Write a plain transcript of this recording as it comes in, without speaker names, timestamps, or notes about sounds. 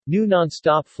New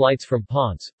non-stop flights from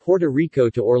Ponce, Puerto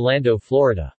Rico to Orlando,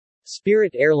 Florida.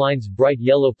 Spirit Airlines' bright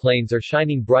yellow planes are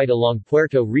shining bright along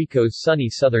Puerto Rico's sunny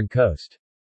southern coast.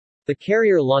 The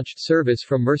carrier launched service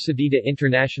from Mercedita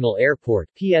International Airport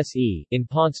 (PSE) in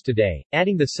Ponce today,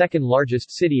 adding the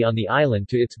second-largest city on the island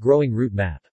to its growing route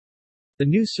map. The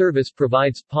new service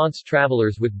provides Ponce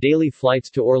travelers with daily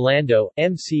flights to Orlando,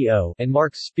 MCO, and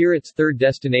marks Spirit's third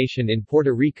destination in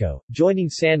Puerto Rico, joining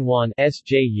San Juan,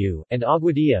 SJU, and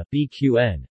Aguadilla,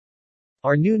 BQN.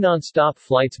 Our new non-stop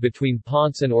flights between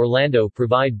Ponce and Orlando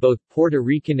provide both Puerto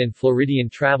Rican and Floridian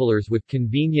travelers with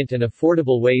convenient and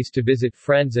affordable ways to visit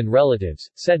friends and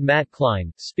relatives, said Matt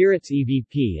Klein, Spirit's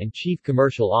EVP and Chief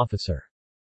Commercial Officer.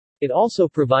 It also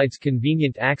provides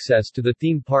convenient access to the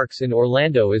theme parks in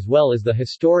Orlando as well as the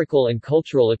historical and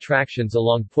cultural attractions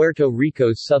along Puerto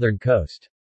Rico's southern coast.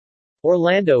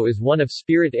 Orlando is one of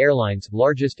Spirit Airlines'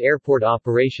 largest airport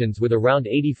operations with around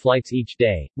 80 flights each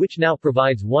day, which now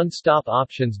provides one-stop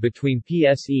options between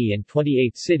PSE and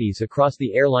 28 cities across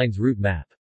the airline's route map.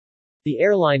 The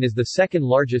airline is the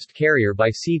second-largest carrier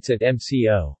by seats at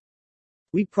MCO.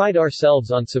 We pride ourselves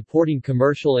on supporting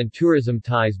commercial and tourism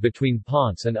ties between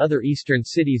Ponce and other eastern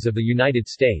cities of the United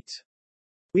States.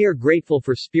 We are grateful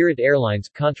for Spirit Airlines'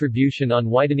 contribution on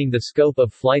widening the scope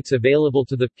of flights available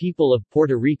to the people of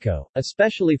Puerto Rico,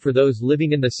 especially for those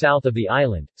living in the south of the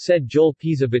island, said Joel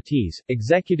Pisa Batiz,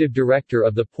 Executive Director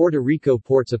of the Puerto Rico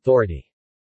Ports Authority.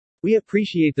 We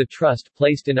appreciate the trust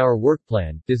placed in our work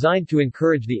plan, designed to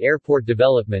encourage the airport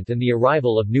development and the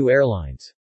arrival of new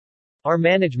airlines. Our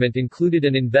management included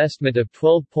an investment of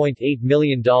 $12.8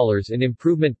 million in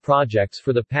improvement projects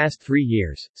for the past 3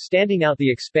 years, standing out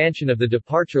the expansion of the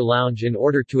departure lounge in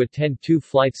order to attend 2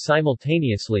 flights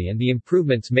simultaneously and the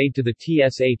improvements made to the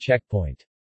TSA checkpoint.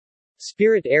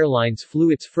 Spirit Airlines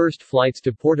flew its first flights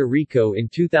to Puerto Rico in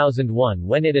 2001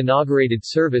 when it inaugurated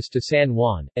service to San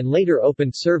Juan, and later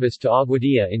opened service to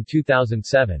Aguadilla in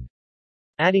 2007.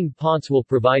 Adding Ponce will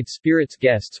provide Spirit's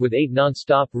guests with 8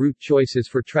 non-stop route choices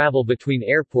for travel between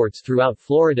airports throughout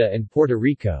Florida and Puerto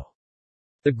Rico.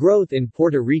 The growth in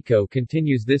Puerto Rico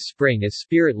continues this spring as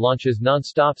Spirit launches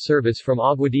non-stop service from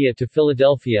Aguadilla to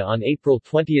Philadelphia on April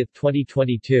 20,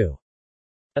 2022.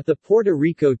 At the Puerto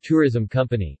Rico Tourism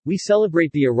Company, we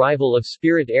celebrate the arrival of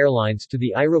Spirit Airlines to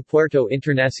the Aeropuerto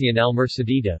Internacional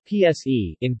Mercedita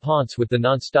 (PSE) in Ponce with the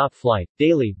non-stop flight,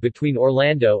 daily, between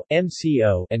Orlando,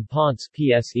 MCO, and Ponce,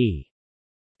 PSE.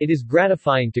 It is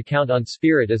gratifying to count on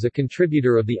Spirit as a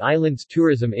contributor of the island's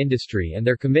tourism industry and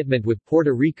their commitment with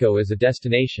Puerto Rico as a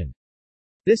destination.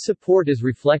 This support is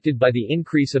reflected by the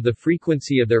increase of the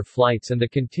frequency of their flights and the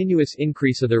continuous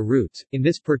increase of their routes, in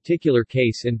this particular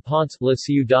case in Ponce, La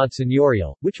Ciudad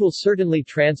Señorial, which will certainly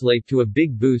translate to a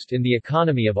big boost in the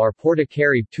economy of our Puerto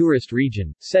Caribe tourist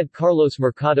region, said Carlos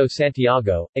Mercado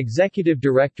Santiago, Executive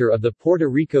Director of the Puerto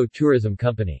Rico Tourism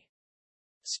Company.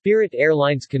 Spirit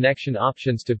Airlines connection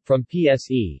options to, from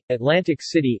PSE, Atlantic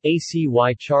City,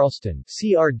 ACY Charleston,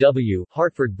 CRW,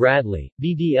 Hartford Bradley,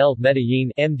 BDL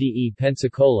Medellin, MDE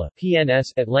Pensacola, PNS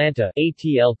Atlanta,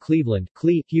 ATL Cleveland,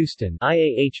 CLE Houston,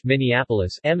 IAH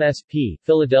Minneapolis, MSP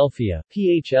Philadelphia,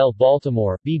 PHL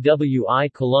Baltimore,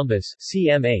 BWI Columbus,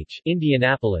 CMH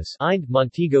Indianapolis, IND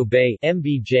Montego Bay,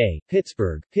 MBJ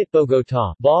Pittsburgh, PIT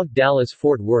Bogotá, BOG Dallas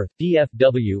Fort Worth,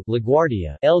 DFW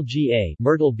LaGuardia, LGA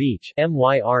Myrtle Beach,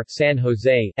 MYR San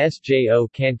Jose, SJO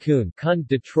Cancun, CUN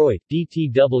Detroit,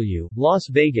 DTW Las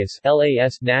Vegas,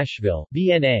 LAS Nashville,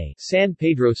 BNA San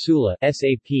Pedro Sula,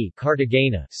 SAP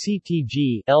Cartagena,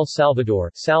 CTG El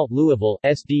Salvador, SAL Louisville,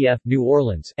 SDF New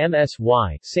Orleans,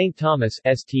 MSY St. Thomas,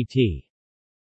 STT